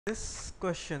This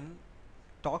question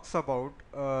talks about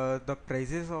the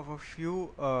prices of a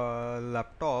few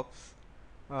laptops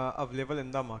available in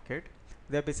the market.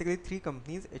 There are basically three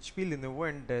companies, HP, Lenovo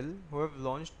and Dell, who have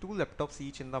launched two laptops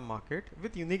each in the market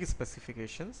with unique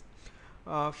specifications.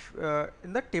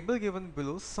 In the table given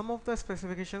below, some of the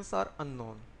specifications are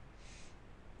unknown.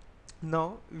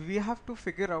 Now we have to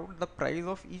figure out the price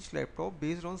of each laptop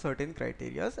based on certain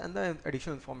criteria and the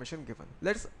additional information given.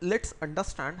 Let's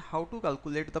understand how to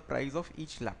calculate the price of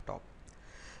each laptop.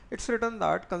 It's written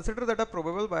that consider that a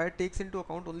probable buyer takes into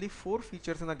account only four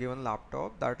features in a given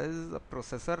laptop, that is the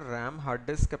processor, RAM, hard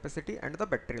disk capacity and the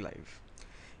battery life.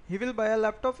 He will buy a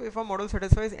laptop if a model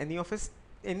satisfies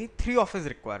any three of his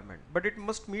requirement, but it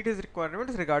must meet his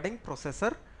requirements regarding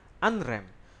processor and RAM.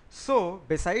 So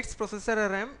besides processor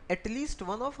and RAM, at least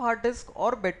one of hard disk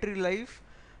or battery life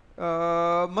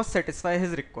must satisfy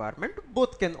his requirement.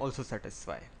 Both can also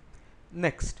satisfy.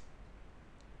 Next,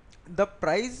 the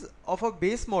price of a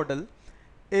base model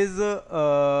is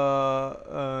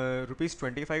rupees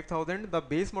 25,000. The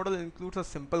base model includes a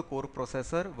simple core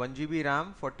processor, 1 GB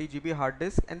RAM, 40 GB hard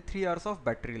disk and 3 hours of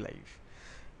battery life.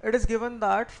 It is given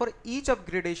that for each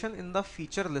upgradation in the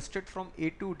feature listed from A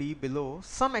to D below,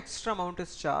 some extra amount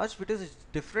is charged which is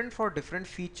different for different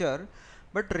feature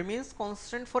but remains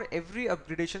constant for every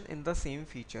upgradation in the same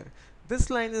feature.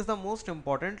 This line is the most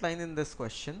important line in this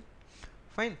question.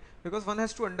 Fine, because one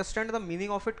has to understand the meaning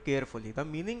of it carefully. The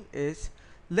meaning is,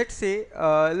 let's say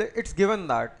it's given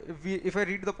that if I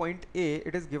read the point A,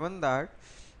 it is given that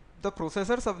the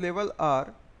processors available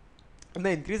are in the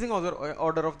increasing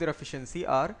order of their efficiency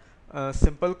are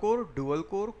simple core, dual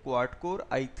core, quad core,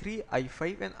 i3,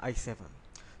 i5 and i7.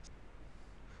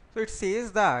 So it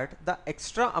says that the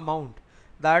extra amount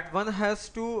that one has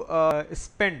to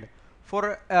spend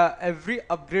for every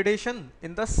upgradation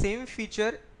in the same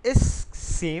feature is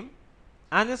same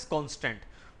and is constant.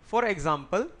 For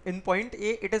example, in point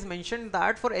A, it is mentioned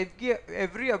that for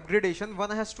every upgradation, one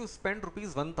has to spend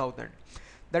rupees 1000.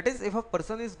 That is, if a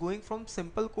person is going from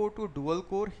simple core to dual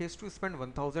core, he has to spend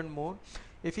 1000 more.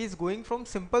 If he is going from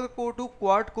simple core to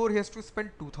quad core, he has to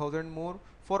spend 2000 more.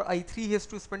 For i3, he has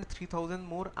to spend 3000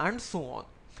 more, and so on.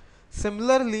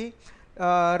 Similarly,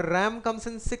 RAM comes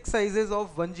in 6 sizes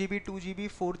of 1 GB, 2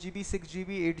 GB, 4 GB, 6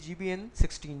 GB, 8 GB and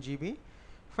 16 GB.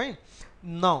 Fine.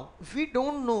 Now we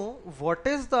don't know what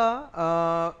is the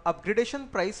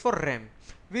upgradation price for RAM.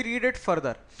 We read it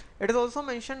further. It is also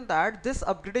mentioned that this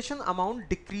upgradation amount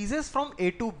decreases from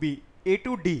A to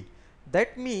D.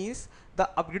 That means the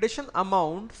upgradation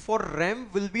amount for RAM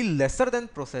will be lesser than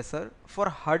processor, for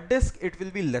hard disk it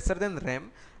will be lesser than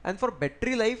RAM, and for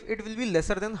battery life it will be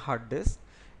lesser than hard disk.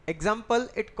 Example,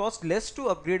 it costs less to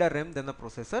upgrade a RAM than a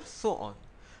processor, so on.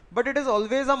 But it is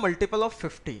always a multiple of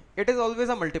 50. It is always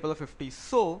a multiple of 50.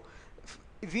 So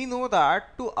we know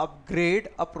that to upgrade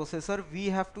a processor we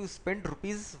have to spend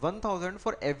rupees 1000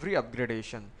 for every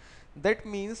upgradation. That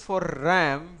means for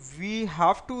RAM we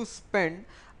have to spend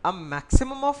a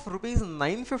maximum of rupees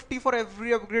 950 for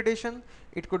every upgradation.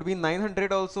 It could be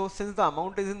 900 also, since the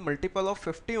amount is in multiple of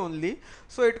 50 only,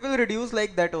 so it will reduce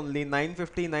like that only: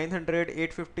 950, 900,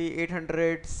 850,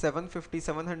 800, 750,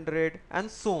 700 and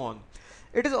so on.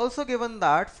 It is also given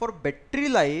that for battery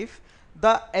life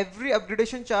the every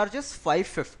upgradation charge is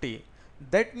 550.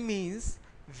 That means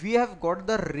we have got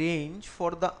the range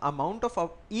for the amount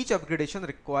of each upgradation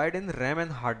required in RAM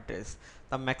and hard disk.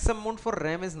 The maximum amount for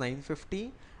RAM is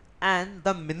 950 and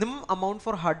the minimum amount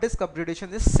for hard disk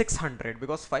upgradation is 600,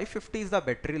 because 550 is the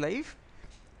battery life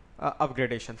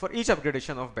upgradation for each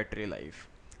upgradation of battery life.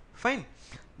 Fine.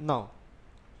 Now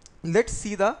let's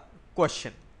see the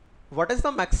question. What is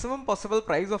the maximum possible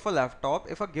price of a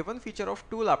laptop if a given feature of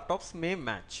two laptops may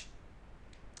match?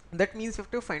 That means we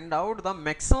have to find out the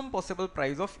maximum possible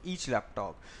price of each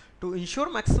laptop. To ensure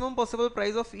maximum possible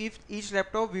price of each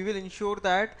laptop, we will ensure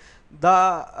that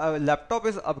the laptop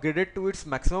is upgraded to its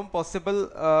maximum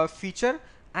possible feature,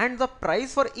 and the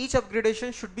price for each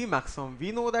upgradation should be maximum.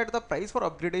 We know that the price for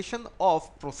upgradation of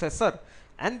processor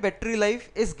and battery life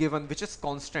is given, which is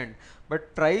constant,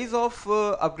 but price of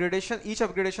each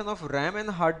upgradation of RAM and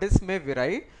hard disk may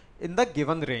vary in the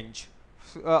given range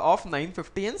of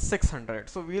 950 and 600.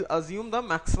 So we'll assume the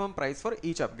maximum price for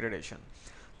each upgradation.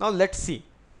 Now let's see.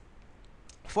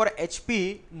 For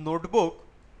HP notebook,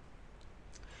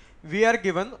 we are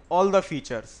given all the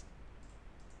features.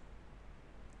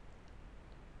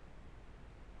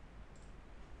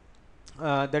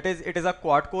 That is, it is a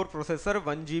quad core processor,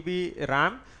 1 GB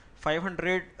RAM,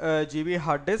 500 GB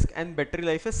hard disk and battery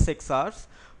life is 6 hours.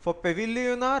 For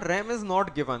Paviliona, RAM is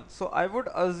not given, so I would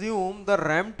assume the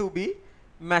RAM to be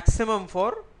maximum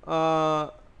for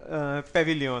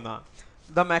Paviliona.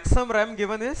 The maximum RAM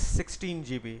given is 16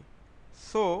 GB.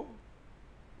 So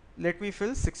let me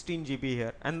fill 16 GB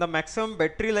here, and the maximum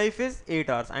battery life is 8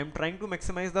 hours. I am trying to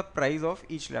maximize the price of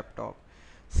each laptop.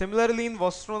 Similarly, in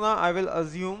Vostrona, I will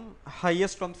assume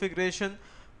highest configuration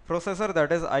processor,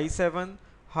 that is i7,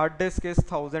 hard disk is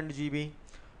 1000 GB.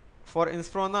 For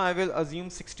Inspirona, I will assume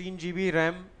 16 GB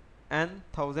RAM and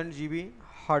 1000 GB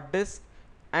hard disk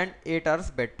and 8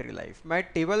 hours battery life. My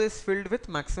table is filled with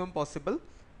maximum possible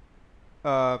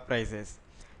prices.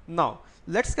 Now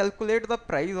let's calculate the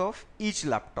price of each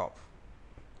laptop.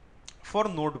 For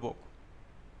notebook,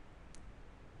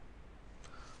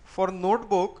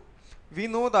 we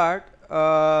know that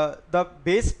the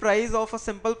base price of a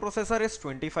simple processor is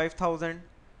 25,000.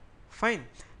 Fine.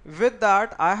 With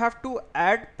that, I have to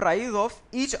add price of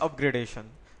each upgradation.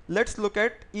 Let's look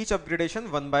at each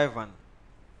upgradation one by one.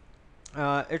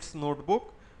 It's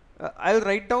notebook. I'll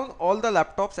write down all the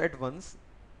laptops at once.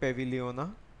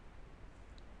 Paviliona,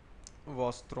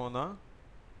 Vostrona,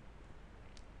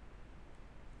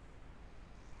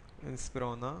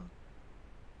 Inspirona,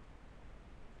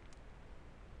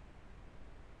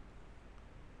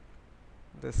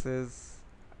 this is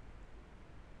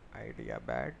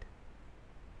Ideabad,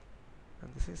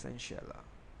 and this is Enshella.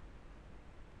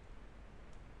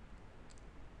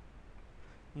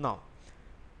 Now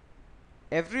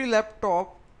every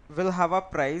laptop will have a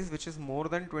price which is more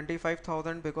than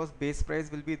 25,000, because base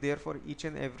price will be there for each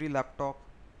and every laptop,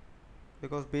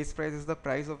 because base price is the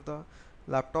price of the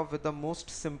laptop with the most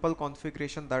simple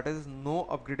configuration, that is no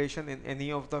upgradation in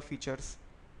any of the features.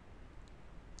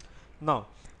 Now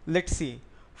let's see,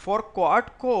 for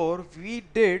quad core we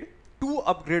did 2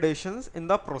 upgradations in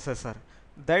the processor.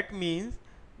 That means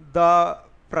the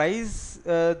price,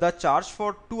 the charge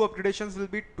for 2 upgradations will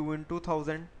be 2 into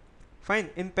 1000.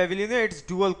 Fine. In Paviliona it's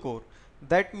dual core,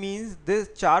 that means this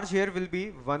charge here will be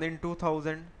 1 into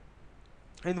 1000.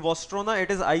 In Vostrona it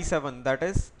is i7, that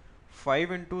is 5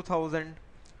 into 1000.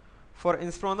 For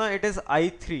Inspirona it is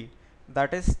i3,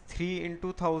 that is 3 into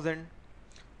 1000.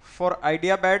 For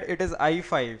Ideabad it is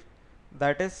i5,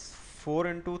 that is 4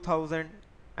 into 1000,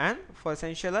 and for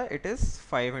Essentiala it is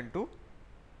 5 into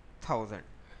 1000.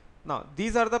 Now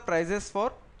these are the prices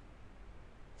for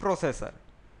processor.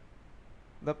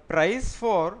 The price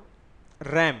for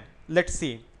RAM, let's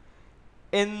see.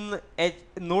 In a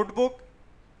notebook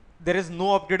there is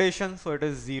no upgradation, so it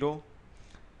is 0.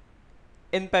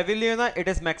 In Paviliona it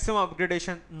is maximum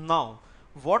upgradation. Now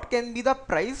what can be the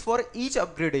price for each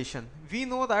upgradation? We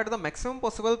know that the maximum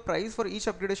possible price for each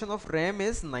upgradation of RAM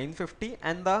is 950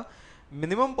 and the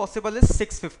minimum possible is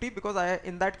 650, because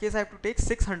in that case I have to take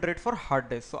 600 for hard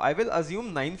disk, so I will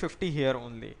assume 950 here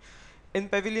only. In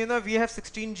Paviliona we have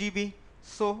 16 GB,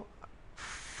 so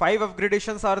 5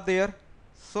 upgradations are there,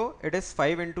 so it is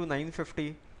 5 into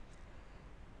 950.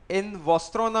 In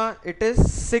Vostrona it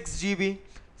is 6 GB.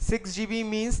 6 GB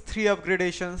means 3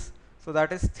 upgradations, so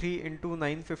that is 3 into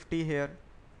 950 here.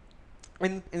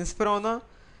 In Inspirona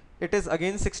it is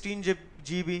again 16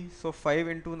 GB, so 5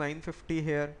 into 950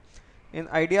 here. In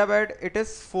Ideabad it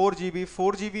is 4 GB.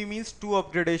 4 GB means 2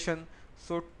 upgradation,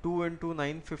 so 2 into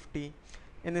 950.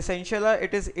 In Essentiala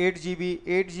it is 8 GB.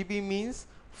 8 GB means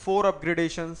 4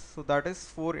 upgradations, so that is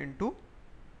 4 into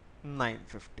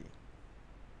 950.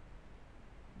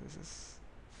 This is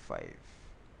 5.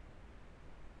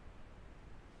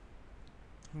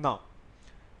 Now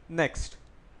next,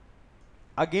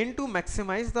 again to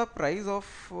maximize the price of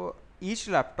each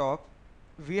laptop,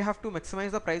 we have to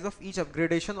maximize the price of each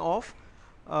upgradation of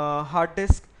hard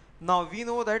disk. Now we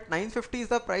know that 950 is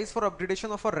the price for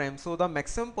upgradation of a RAM, so the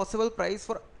maximum possible price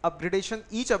for upgradation,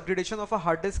 each upgradation of a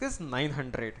hard disk is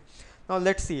 900. Now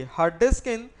let's see, hard disk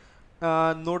in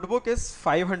notebook is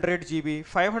 500 GB.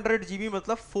 500 GB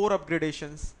matlab 4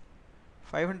 upgradations.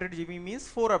 500 GB means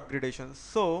 4 upgradations,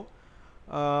 so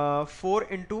 4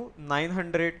 into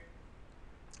 900.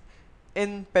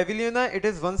 In Paviliona it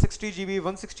is 160 GB.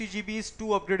 160 GB is 2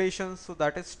 upgradations, so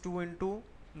that is 2 into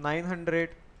 900.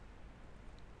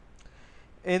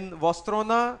 In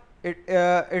Vostrona it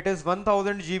is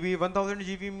 1000 GB. 1000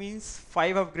 GB means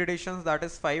 5 upgradations, that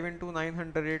is 5 into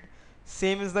 900.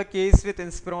 Same is the case with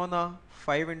Inspirona,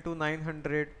 5 into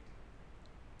 900.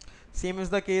 Same is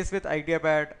the case with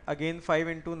Ideabad, again 5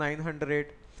 into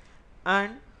 900.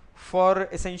 And for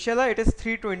Essentiala it is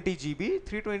 320 GB.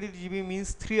 320 GB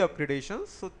means 3 upgradations,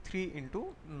 so 3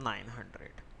 into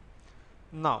 900.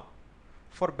 Now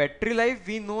for battery life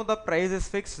we know the price is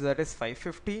fixed, that is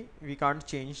 550. We can't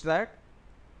change that.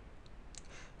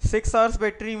 6 hours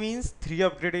battery means 3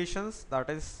 upgradations, that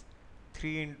is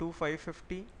 3 into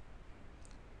 550.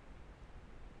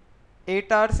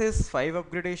 8 hours is 5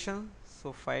 upgradation,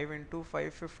 so 5 into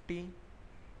 550.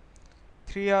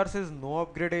 3 hours is no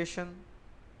upgradation,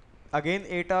 again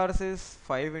 8 hours is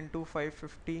 5 into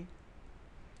 550.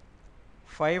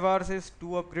 5 hours is 2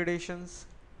 upgradations,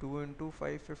 2 into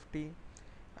 550,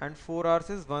 and 4 hours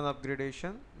is 1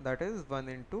 upgradation, that is 1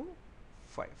 into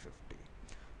 550.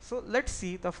 So let's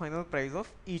see the final price of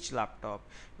each laptop.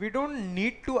 We don't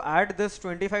need to add this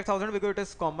 25,000 because it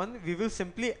is common. We will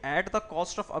simply add the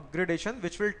cost of upgradation,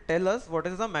 which will tell us what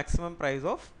is the maximum price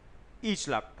of each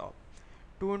laptop.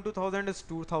 2 into 1000 is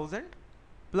 2000,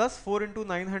 plus 4 into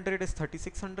 900 is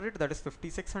 3600, that is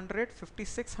 5600.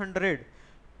 5600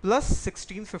 plus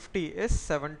 1650 is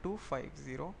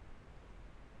 7250.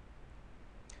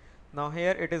 Now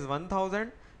here it is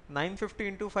 1000. 950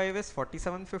 into 5 is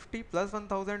 4750, plus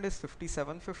 1000 is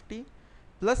 5750,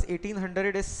 plus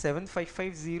 1800 is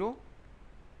 7550,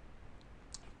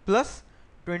 plus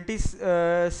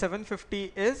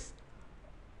 2750 is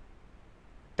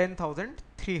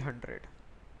 10,300.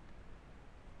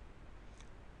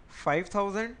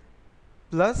 5000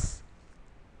 plus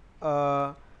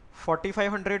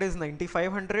 4500 is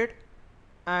 9500,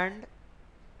 and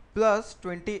plus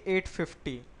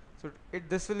 2850. So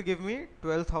this will give me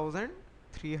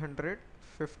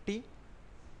 12,350.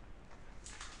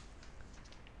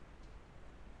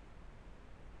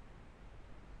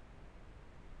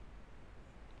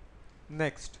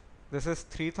 Next, this is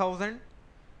 3000,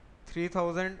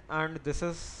 and this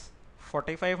is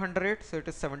 4500, so it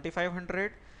is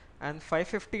 7500, and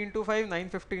 550 into 5,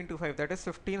 950 into 5, that is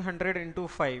 1500 into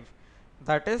 5,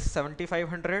 that is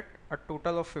 7500, a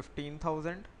total of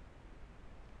 15,000.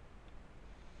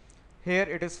 Here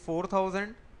it is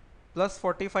 4000 plus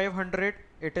 4500,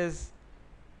 it is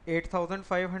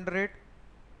 8500,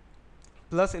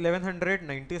 plus 1100,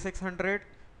 9600,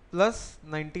 plus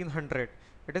 1900,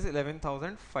 it is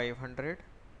 11,500.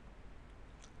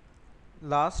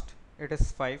 Last, it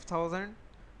is 5000.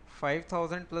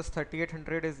 5000 plus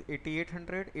 3800 is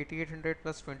 8800. 8800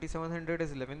 plus 2700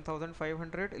 is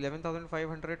 11,500.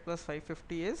 11,500 plus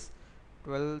 550 is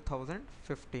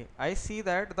 12,050. I see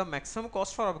that the maximum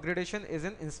cost for upgradation is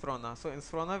in Inspirona. So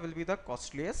Inspirona will be the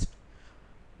costliest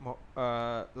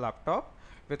laptop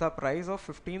with a price of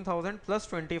 15,000 plus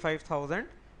 25,000,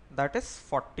 that is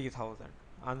 40,000.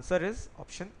 Answer is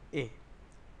option A.